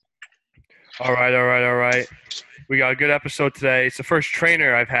All right, all right, all right. We got a good episode today. It's the first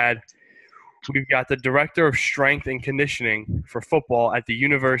trainer I've had. We've got the director of strength and conditioning for football at the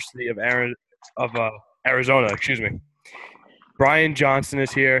University of Arizona. Excuse me. Brian Johnson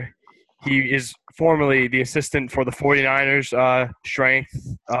is here. He is formerly the assistant for the 49ers strength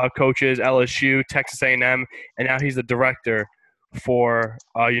coaches, LSU, Texas A&M, and now he's the director for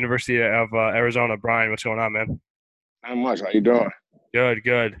University of Arizona. Brian, what's going on, man? Not much. How you doing? Good,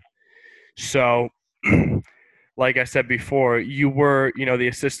 good. So, like I said before, you were, the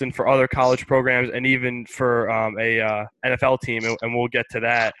assistant for other college programs and even for a NFL team, and we'll get to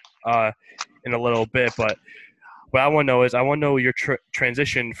that uh, in a little bit. But what I want to know is, I want to know your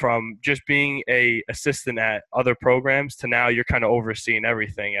transition from just being a assistant at other programs to now you're kind of overseeing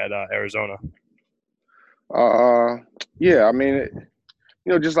everything at Arizona. Uh, yeah.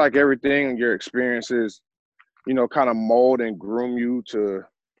 Just like everything, your experiences, kind of mold and groom you to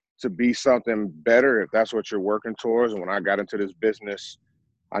be something better if that's what you're working towards. And when I got into this business,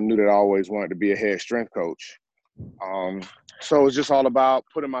 I knew that I always wanted to be a head strength coach. Um, so it's just all about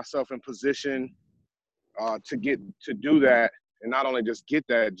putting myself in position to do that, and not only just get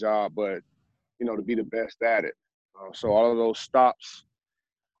that job, but to be the best at it. So all of those stops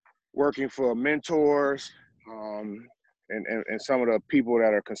working for mentors, um, and some of the people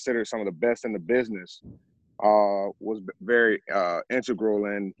that are considered some of the best in the business was very integral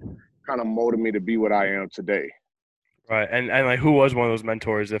and kind of molded me to be what I am today. Right. And like, who was one of those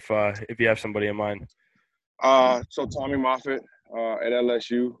mentors, if you have somebody in mind? So Tommy Moffitt at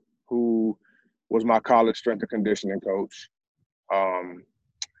LSU, who was my college strength and conditioning coach. Um,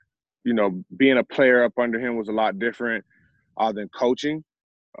 Being a player up under him was a lot different than coaching.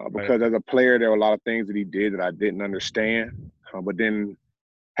 Right. Because as a player, there were a lot of things that he did that I didn't understand. But then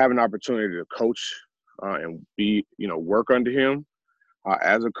having an opportunity to coach and work under him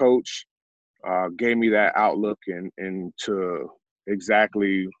as a coach gave me that outlook into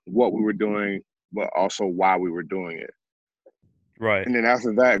exactly what we were doing, but also why we were doing it. Right. And then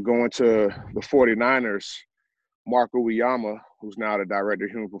after that, going to the 49ers, Mark Uyama, who's now the director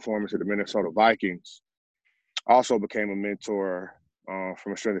of human performance at the Minnesota Vikings, also became a mentor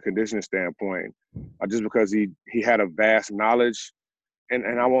from a strength and conditioning standpoint, just because he had a vast knowledge.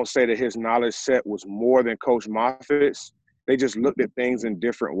 And I won't say that his knowledge set was more than Coach Moffitt's. They just looked at things in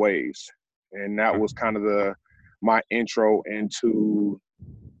different ways. And that was kind of my intro into,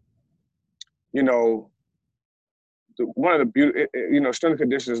 you know, one of the beauty, strength and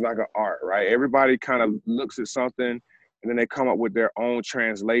conditioning is like an art, right? Everybody kind of looks at something and then they come up with their own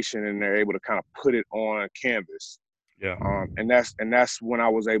translation and they're able to kind of put it on canvas. Yeah. And that's when I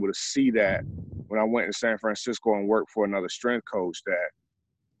was able to see that when I went to San Francisco and worked for another strength coach, that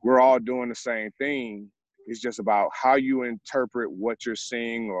we're all doing the same thing. It's just about how you interpret what you're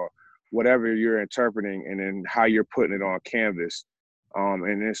seeing or whatever you're interpreting, and then how you're putting it on canvas.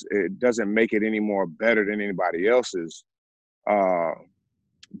 And it doesn't make it any more better than anybody else's. Uh,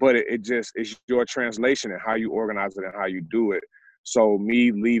 but it just, it's your translation and how you organize it and how you do it. So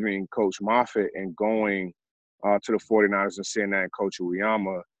me leaving Coach Moffitt and going to the 49ers and seeing that in Coach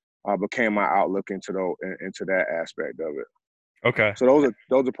Uyama became my outlook into that aspect of it. Okay. So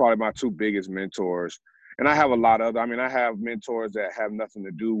those are probably my two biggest mentors. And I have a lot of, I have mentors that have nothing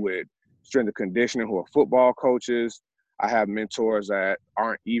to do with strength and conditioning who are football coaches. I have mentors that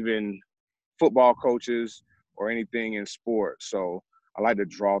aren't even football coaches or anything in sports. So I like to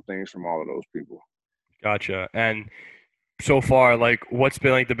draw things from all of those people. Gotcha. And so far, like, what's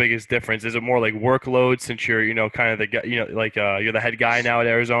been like the biggest difference? Is it more like workload since you're, kind of the guy, like you're the head guy now at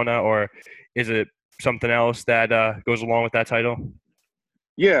Arizona, or is it something else that goes along with that title?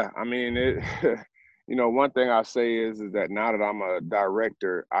 Yeah, one thing I say is that now that I'm a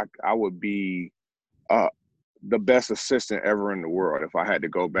director, I would be uh, the best assistant ever in the world if I had to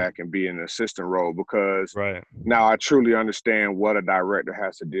go back and be in an assistant role, because Right. now I truly understand what a director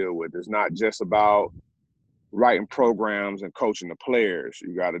has to deal with. It's not just about writing programs and coaching the players.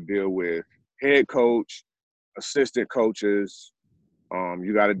 You got to deal with head coach, assistant coaches.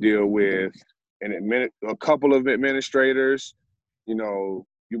 You got to deal with a couple of administrators. You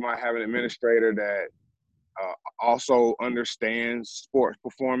might have an administrator that also understands sports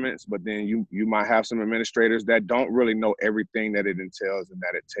performance, but then you might have some administrators that don't really know everything that it entails and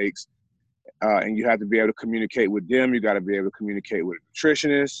that it takes. And you have to be able to communicate with them. You got to be able to communicate with a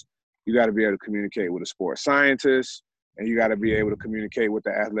nutritionist. You got to be able to communicate with a sports scientist, and you got to be able to communicate with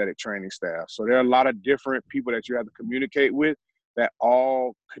the athletic training staff. So there are a lot of different people that you have to communicate with that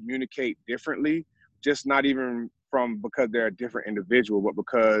all communicate differently, just not even from because they're a different individual, but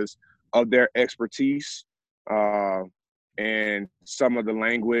because of their expertise. Uh, and some of the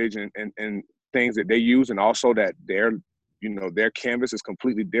language and things that they use, and also that their canvas is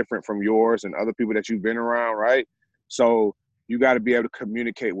completely different from yours and other people that you've been around, right? So you got to be able to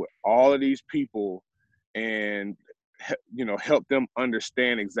communicate with all of these people and help them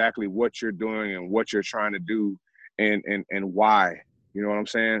understand exactly what you're doing and what you're trying to do and why. You know what I'm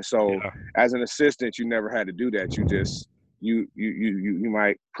saying? So Yeah. as an assistant, you never had to do that. You just you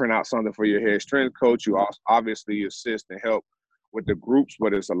might print out something for your head strength coach. You also obviously assist and help with the groups,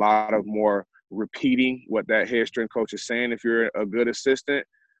 but it's a lot of more repeating what that head strength coach is saying if you're a good assistant.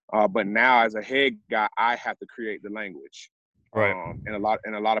 But now as a head guy, I have to create the language. Right. And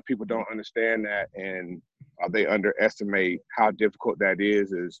a lot of people don't understand that, and they underestimate how difficult that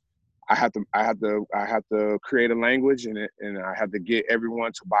is. I have to create a language, and I have to get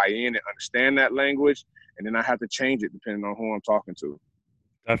everyone to buy in and understand that language, and then I have to change it depending on who I'm talking to.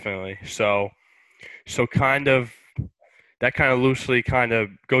 Definitely. So kind of that kind of loosely kind of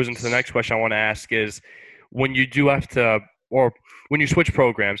goes into the next question I want to ask is when you do have to, or when you switch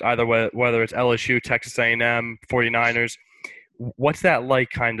programs, either whether it's LSU, Texas A&M, 49ers, what's that like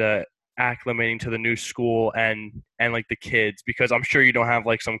kind of acclimating to the new school and like the kids? Because I'm sure you don't have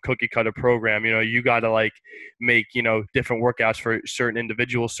like some cookie cutter program. You got to like make different workouts for certain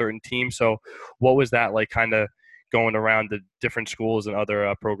individuals, certain teams. So what was that like kind of going around the different schools and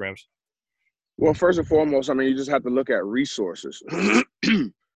other programs? Well, first and foremost, I mean, you just have to look at resources.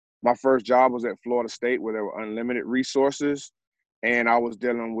 My first job was at Florida State, where there were unlimited resources, and I was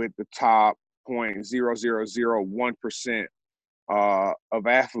dealing with the top 0.0001% of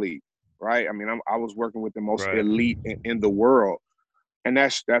athlete, right? I mean, I was working with the most Right. elite in the world, and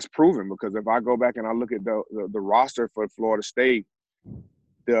that's proven, because if I go back and I look at the roster for Florida State,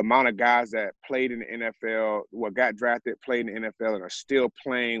 the amount of guys that played in the NFL, got drafted, played in the NFL, and are still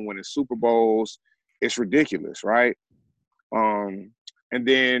playing, winning Super Bowls, it's ridiculous, right? And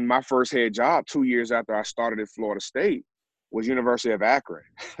then my first head job 2 years after I started at Florida State was University of Akron.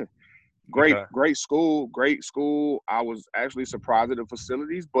 Great school. I was actually surprised at the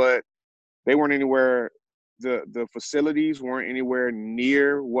facilities, but they weren't anywhere. The facilities weren't anywhere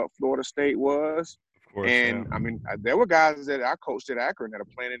near what Florida State was. Of course, And yeah. I mean, there were guys that I coached at Akron that are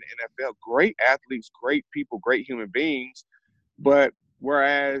playing in the NFL. Great athletes, great people, great human beings. But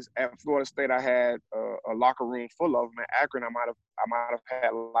whereas at Florida State, I had a locker room full of them. At Akron, I might have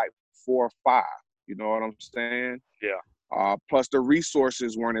had like 4 or 5. You know what I'm saying? Yeah. Plus the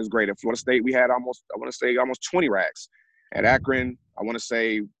resources weren't as great. At Florida State, we had almost 20 racks. At Akron, I want to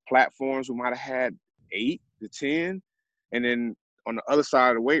say platforms, we might have had 8 to 10. And then on the other side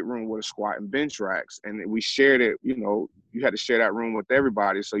of the weight room were the squat and bench racks. And we shared it, you had to share that room with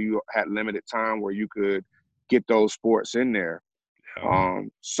everybody. So you had limited time where you could get those sports in there. Yeah.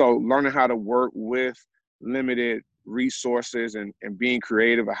 So learning how to work with limited resources and being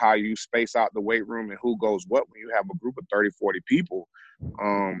creative of how you space out the weight room and who goes what when you have a group of 30, 40 people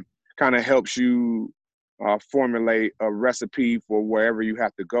kind of helps you formulate a recipe for wherever you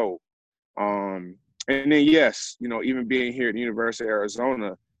have to go. And then, yes, even being here at the University of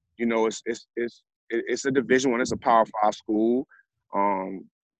Arizona, it's a Division I, it's a Power 5 school.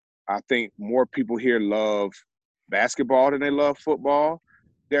 I think more people here love basketball than they love football.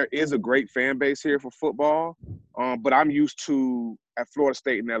 There is a great fan base here for football, but I'm used to, at Florida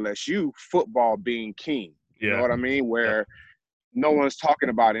State and LSU, football being king. You know what I mean? Where no one's talking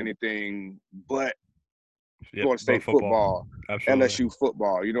about anything but Florida State football, LSU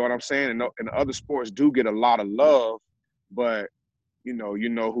football. You know what I'm saying? And other sports do get a lot of love, but you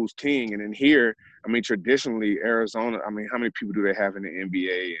know who's king. And in here, I mean, traditionally, Arizona, I mean, how many people do they have in the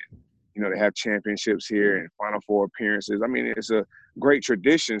NBA? And, they have championships here and Final Four appearances. I mean, it's a great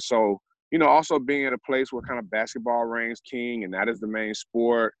tradition. So, also being at a place where kind of basketball reigns king, and that is the main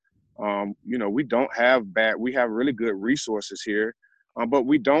sport. We don't have we have really good resources here, but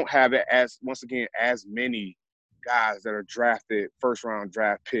we don't have it as many guys that are drafted first-round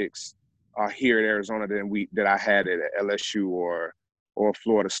draft picks here at Arizona that I had at LSU or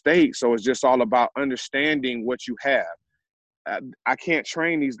Florida State. So it's just all about understanding what you have. I can't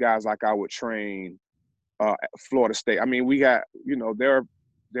train these guys like I would train Florida State. I mean, we got, there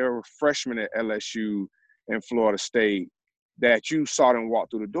were freshmen at LSU and Florida State that you saw them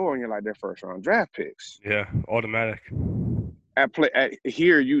walk through the door and you're like, they're first round draft picks. Yeah, automatic.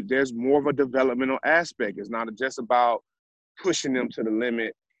 Here, there's more of a developmental aspect. It's not just about pushing them to the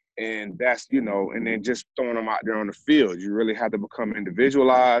limit and and then just throwing them out there on the field. You really have to become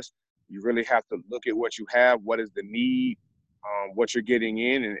individualized. You really have to look at what you have, what is the need, what you're getting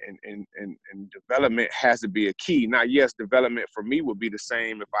in, and development has to be a key. Now, yes, development for me would be the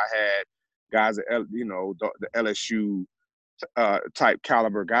same if I had guys at the LSU type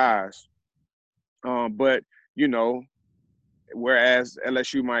caliber guys. But you know, whereas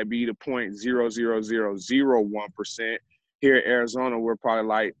LSU might be the 0.00001%, here at Arizona we're probably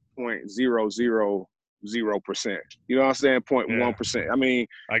like 0.000%. You know what I'm saying? Yeah, 0.1%. I mean,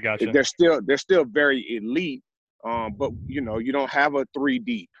 I gotcha. they're still very elite, but you know, you don't have a three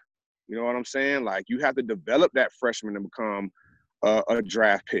deep. You know what I'm saying? Like you have to develop that freshman to become a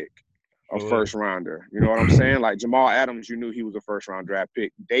draft pick, a Absolutely. first rounder. You know what I'm saying? Like Jamal Adams, you knew he was a first round draft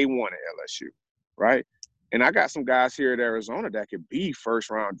pick day one at LSU, right? And I got some guys here at Arizona that could be first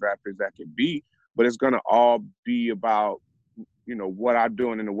round draft picks, that could be, but it's gonna all be about, you know, what I'm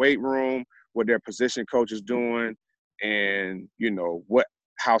doing in the weight room, what their position coach is doing, and you know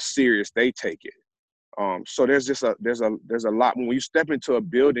how serious they take it. So there's a lot when you step into a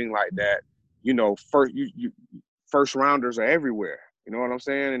building like that. You know, first rounders are everywhere. You know what I'm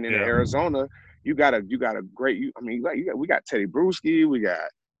saying? And in Yeah. Arizona, you got a great. I mean, we got Teddy Bruschi, we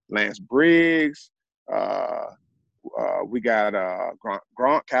got Lance Briggs, we got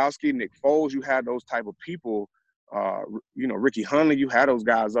Gronkowski, Nick Foles. You had those type of people. You know, Ricky Hunley. You had those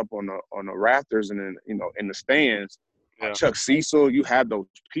guys up on the rafters and then, you know, in the stands. Yeah. Chuck Cecil. You had those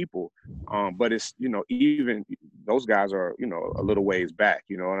people. But it's, you know, even those guys are, you know, a little ways back.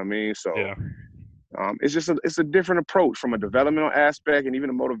 You know what I mean? So. Yeah. It's just it's a different approach from a developmental aspect and even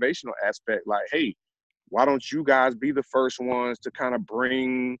a motivational aspect. Like, hey, why don't you guys be the first ones to kind of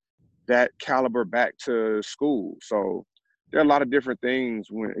bring that caliber back to school? So there are a lot of different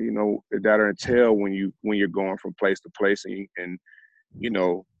things when, you know, that are entailed when you're going from place to place and you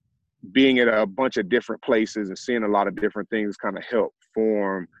know, being at a bunch of different places and seeing a lot of different things kind of help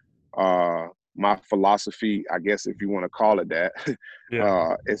form my philosophy, I guess, if you want to call it that.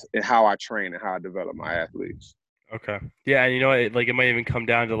 Yeah. It's how I train and how I develop my athletes. Okay. Yeah, and you know, it might even come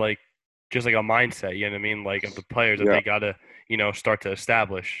down to like just like a mindset, you know what I mean? Like of the players that Yeah, they gotta, start to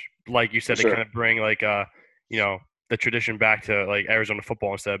establish. Like you for said, to kind sure. of bring like you know, the tradition back to like Arizona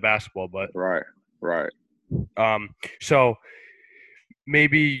football instead of basketball. But Right, right. um so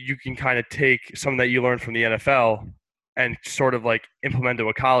maybe you can kind of take something that you learned from the NFL and sort of like implement to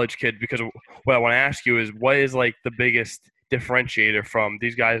a college kid, because what I want to ask you is what is like the biggest differentiator from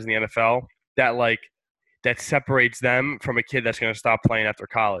these guys in the NFL that separates them from a kid that's going to stop playing after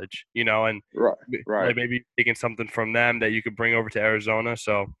college, and Right, right, like maybe taking something from them that you could bring over to Arizona.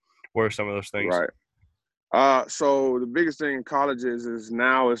 So what are some of those things? right. So the biggest thing in colleges is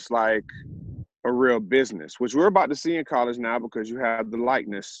now it's like a real business, which we're about to see in college now because you have the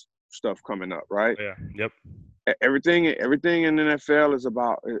likeness stuff coming up, right? Yeah. Yep. Everything in the NFL is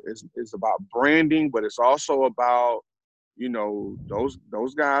about branding, but it's also about, you know, those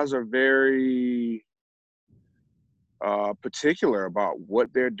guys are very particular about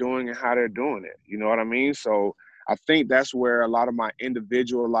what they're doing and how they're doing it. You know what I mean? So I think that's where a lot of my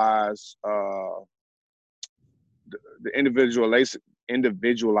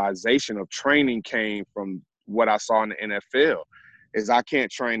individualization of training came from what I saw in the NFL. Is I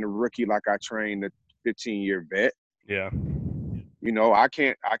can't train the rookie like I train the 15-year vet. Yeah. You know, I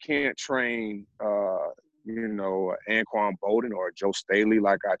can't train you know, Anquan Bolden or Joe Staley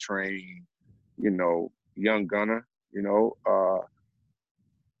like I train, you know, young gunner, you know.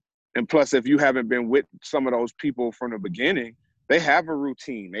 And plus, if you haven't been with some of those people from the beginning, they have a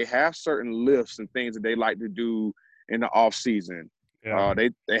routine. They have certain lifts and things that they like to do in the off season. Yeah.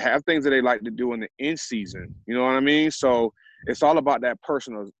 They have things that they like to do in the in season. You know what I mean? So it's all about that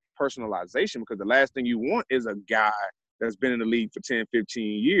personalization, because the last thing you want is a guy that's been in the league for 10,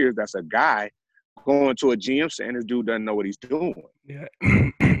 15 years. That's a guy going to a GM saying this dude doesn't know what he's doing. Yeah.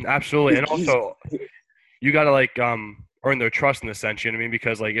 Absolutely. And He's also you gotta like earn their trust in a sense, you know what I mean?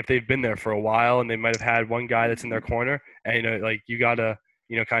 Because like if they've been there for a while and they might have had one guy that's in their corner, and like you gotta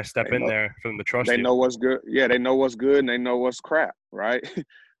kind of step they in know there for them to trust they you. know what's good. Yeah, they know what's good and they know what's crap, right?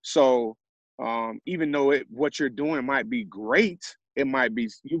 So even though what you're doing might be great, you might be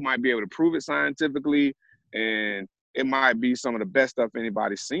able to prove it scientifically, and it might be some of the best stuff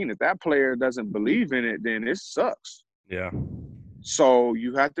anybody's seen. If that player doesn't believe in it, then it sucks. Yeah. So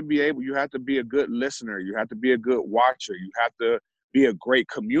you have to be a good listener. You have to be a good watcher. You have to be a great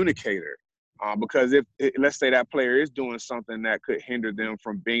communicator. Because let's say that player is doing something that could hinder them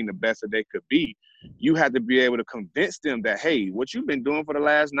from being the best that they could be, you have to be able to convince them that, hey, what you've been doing for the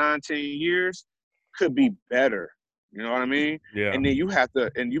last 9, 10 years could be better. You know what I mean? Yeah. And then you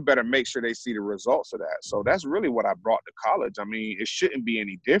better make sure they see the results of that. So that's really what I brought to college. I mean, it shouldn't be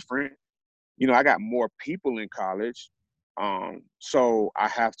any different. You know, I got more people in college. So I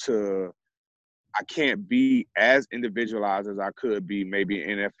can't be as individualized as I could be maybe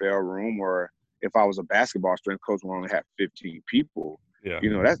in NFL room or if I was a basketball strength coach, we only have 15 people. Yeah.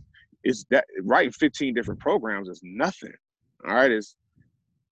 You know, that writing 15 different programs is nothing. All right, it's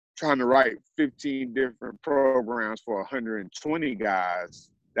trying to write 15 different programs for 120 guys.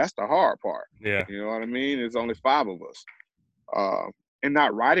 That's the hard part. Yeah. You know what I mean? There's only 5 of us. And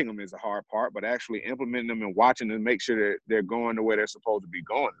not writing them is the hard part, but actually implementing them and watching them, make sure that they're going the way they're supposed to be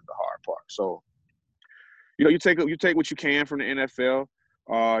going is the hard part. So, you know, you take what you can from the NFL.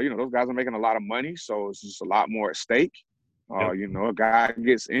 You know, those guys are making a lot of money, so it's just a lot more at stake. Yep. You know, a guy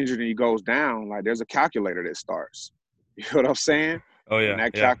gets injured and he goes down, like there's a calculator that starts. You know what I'm saying? Oh yeah. And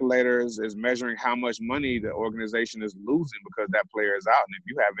that calculator is measuring how much money the organization is losing because that player is out. And if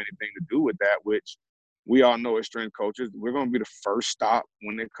you have anything to do with that, which we all know as strength coaches, we're going to be the first stop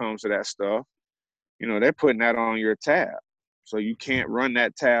when it comes to that stuff. You know, they're putting that on your tab. So you can't run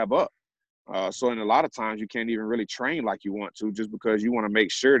that tab up. So in a lot of times you can't even really train like you want to just because you want to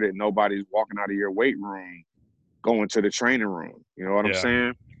make sure that nobody's walking out of your weight room going to the training room. You know what I'm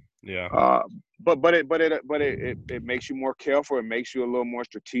saying? Yeah. But it makes you more careful. It makes you a little more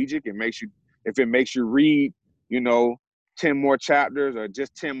strategic. If it makes you read, you know, 10 more chapters or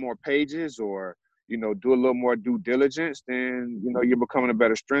just 10 more pages or, you know, do a little more due diligence, then, you know, you're becoming a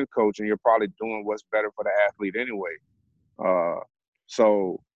better strength coach and you're probably doing what's better for the athlete anyway.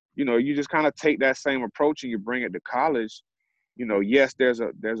 So, you know, you just kind of take that same approach and you bring it to college. You know, yes, there's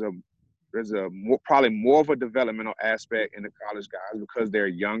probably more of a developmental aspect in the college guys because they're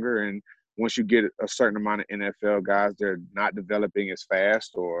younger, and once you get a certain amount of NFL guys, they're not developing as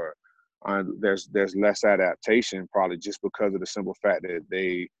fast, or there's less adaptation, probably just because of the simple fact that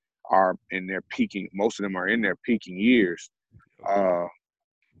they are in their peaking. Most of them are in their peaking years.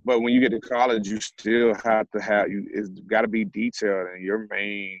 But when you get to college, you still have to it's got to be detailed, and your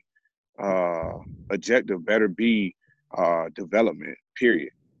main objective better be development, period.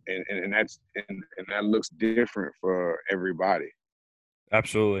 And that looks different for everybody.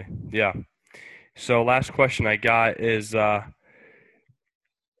 Absolutely. Yeah. So last question I got is,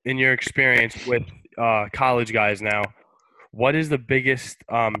 in your experience with college guys now, what is the biggest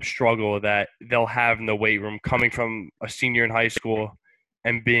struggle that they'll have in the weight room coming from a senior in high school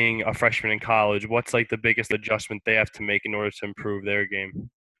and being a freshman in college? What's like the biggest adjustment they have to make in order to improve their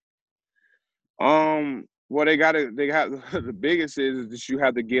game? Well, they have the biggest is that you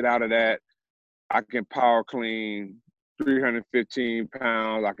have to get out of that. I can power clean 315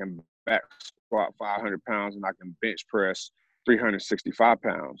 pounds. I can back squat 500 pounds, and I can bench press 365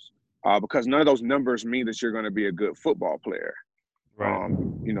 pounds. Because none of those numbers mean that you're going to be a good football player. Right.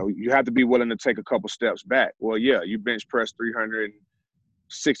 You know, you have to be willing to take a couple steps back. Well, yeah, you bench press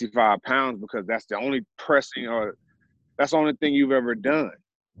 365 pounds because that's the only pressing, or that's the only thing you've ever done,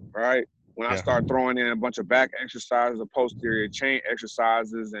 right? When I start throwing in a bunch of back exercises or posterior chain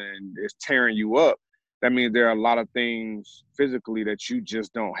exercises and it's tearing you up, that means there are a lot of things physically that you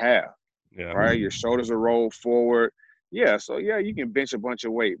just don't have, right? Your shoulders are rolled forward. Yeah, so yeah, you can bench a bunch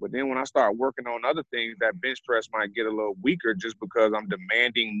of weight. But then when I start working on other things, that bench press might get a little weaker just because I'm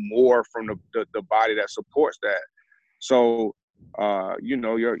demanding more from the body that supports that. So, you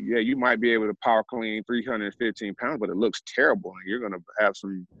know, you might be able to power clean 315 pounds, but it looks terrible. And you're going to have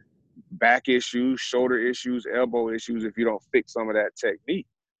some back issues, shoulder issues, elbow issues if you don't fix some of that technique.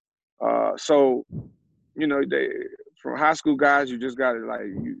 So, you know, from high school guys, you just got to, like,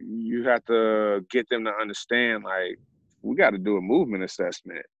 you have to get them to understand, like, we got to do a movement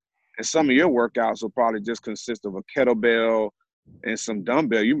assessment. And some of your workouts will probably just consist of a kettlebell and some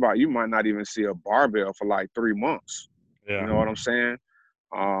dumbbell. You might not even see a barbell for like 3 months. You know what I'm saying?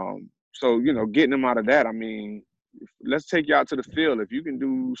 So, you know, getting them out of that, I mean, let's take you out to the field. If you can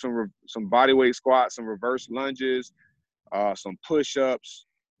do some body weight squats, some reverse lunges, some push-ups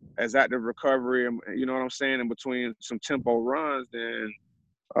as active recovery, you know what I'm saying, in between some tempo runs, then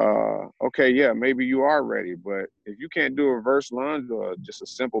okay, yeah, maybe you are ready. But if you can't do a reverse lunge or just a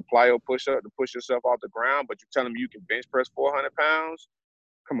simple plyo push-up to push yourself off the ground, but you're telling me you can bench press 400 pounds,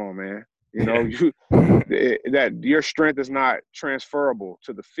 come on, man. You know, that your strength is not transferable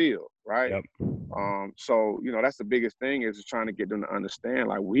to the field, right? Yep. So, you know, that's the biggest thing is trying to get them to understand,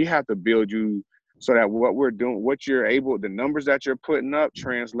 like, we have to build you so that what we're doing, what you're able, the numbers that you're putting up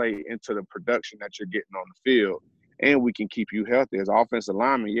translate into the production that you're getting on the field. And we can keep you healthy. As offensive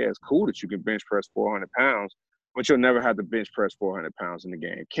lineman, yeah, it's cool that you can bench press 400 pounds, but you'll never have to bench press 400 pounds in the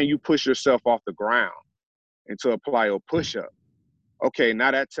game. Can you push yourself off the ground into a plyo push-up? Okay, now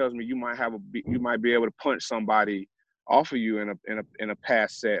that tells me you might be able to punch somebody off of you in a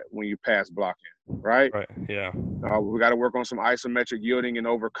pass set when you pass blocking, right? Right. Yeah. We got to work on some isometric yielding and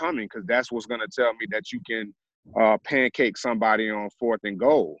overcoming, because that's what's going to tell me that you can pancake somebody on 4th and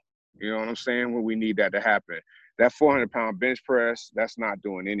goal. You know what I'm saying? When we need that to happen. That 400-pound bench press, that's not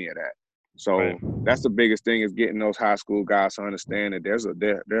doing any of that. Right. So that's the biggest thing, is getting those high school guys to understand that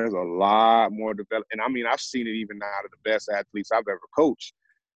there's a lot more develop. And I mean, I've seen it even out of the best athletes I've ever coached.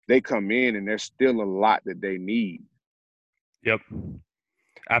 They come in and there's still a lot that they need. Yep.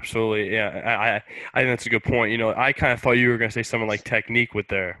 Absolutely. Yeah. I think that's a good point. You know, I kind of thought you were going to say something like technique with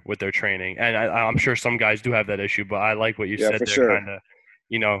their training, and I'm sure some guys do have that issue. But I like what you Yeah, said for there, sure. kind of,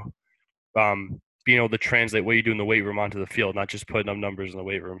 you know, being able to translate what you do in the weight room onto the field, not just putting up numbers in the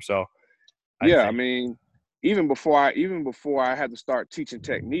weight room. So I Yeah, I think, mean, even before I had to start teaching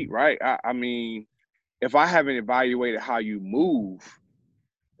technique, right? I mean, if I haven't evaluated how you move,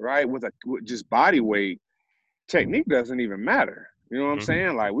 right, with just body weight, technique doesn't even matter. You know what I'm mhm,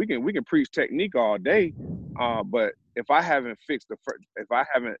 saying? Like we can preach technique all day, but if I haven't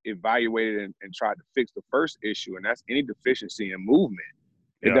evaluated and tried to fix the first issue, and that's any deficiency in movement,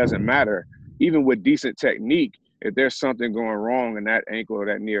 it yeah, doesn't matter. Even with decent technique, if there's something going wrong in that ankle or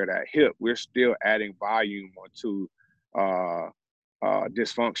that knee or that hip, we're still adding volume onto uh,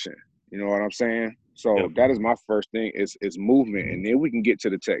 dysfunction. You know what I'm saying? yep, So that is my first thing, is movement, and then we can get to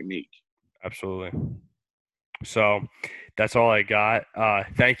the technique. absolutely. So that's all I got.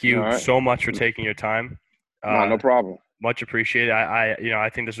 Thank All you right. so much for taking your time. Nah, Uh, no problem. Much appreciated. I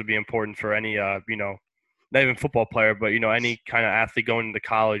think this would be important for any, not even football player, but any kind of athlete going into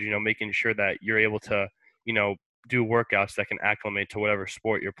college. Making sure that you're able to, you know, do workouts that can acclimate to whatever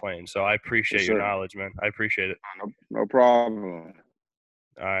sport you're playing. So I Yes, appreciate your sir. knowledge, man. I appreciate it. No problem.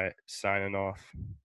 All right, signing off.